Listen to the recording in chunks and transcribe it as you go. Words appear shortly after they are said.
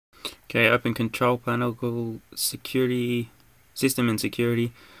Okay, open control panel, security, system and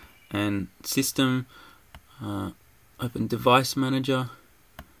security, and system. Open device manager,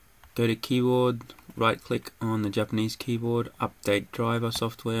 go to keyboard, right click on the Japanese keyboard, update driver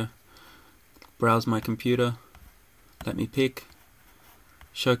software, browse my computer, let me pick,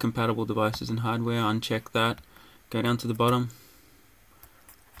 show compatible devices and hardware, uncheck that, go down to the bottom,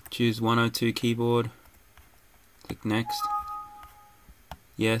 choose 102 keyboard, click next,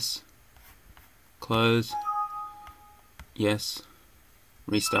 yes, close, yes,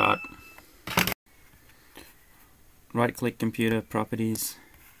 restart. Right click computer, properties,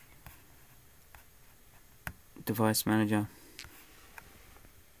 device manager,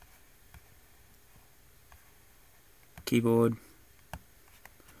 keyboard,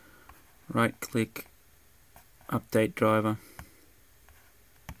 right click, update driver,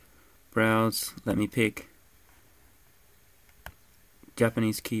 browse, let me pick,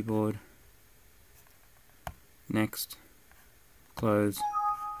 Japanese keyboard, next, close,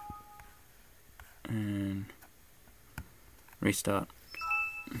 and restart.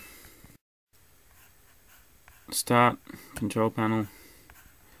 Start, control panel,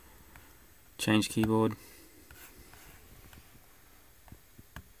 change keyboard,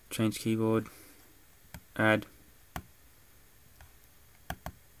 add,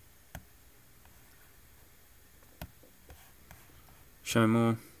 show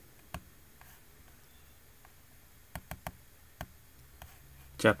more,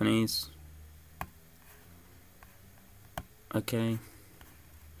 Japanese, okay,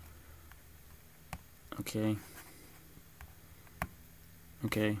 okay,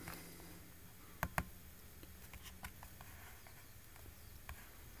 okay.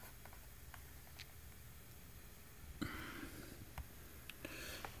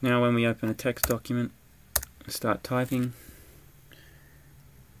 Now when we open a text document, start typing,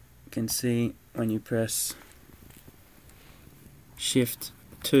 you can see when you press Shift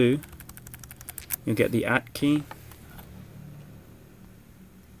 2, you'll get the @ key,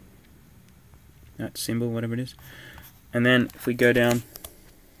 that symbol, whatever it is. And then if we go down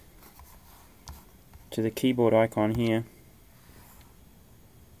to the keyboard icon here,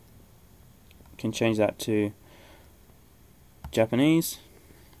 you can change that to Japanese,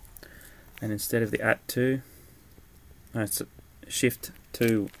 and instead of the @2, Shift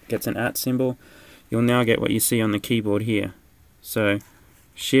 2 gets an @ symbol. You'll now get what you see on the keyboard here. So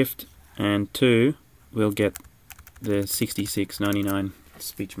Shift and 2 will get the 6699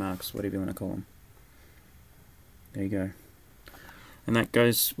 speech marks, whatever you want to call them. There you go. And that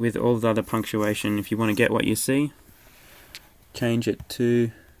goes with all the other punctuation. If you want to get what you see, change it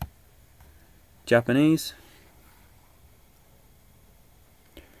to Japanese.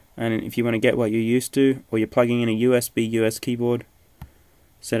 And if you want to get what you're used to, or you're plugging in a USB US keyboard,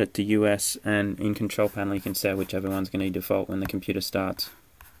 set it to US, and in control panel you can set whichever one's going to default when the computer starts.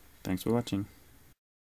 Thanks for watching.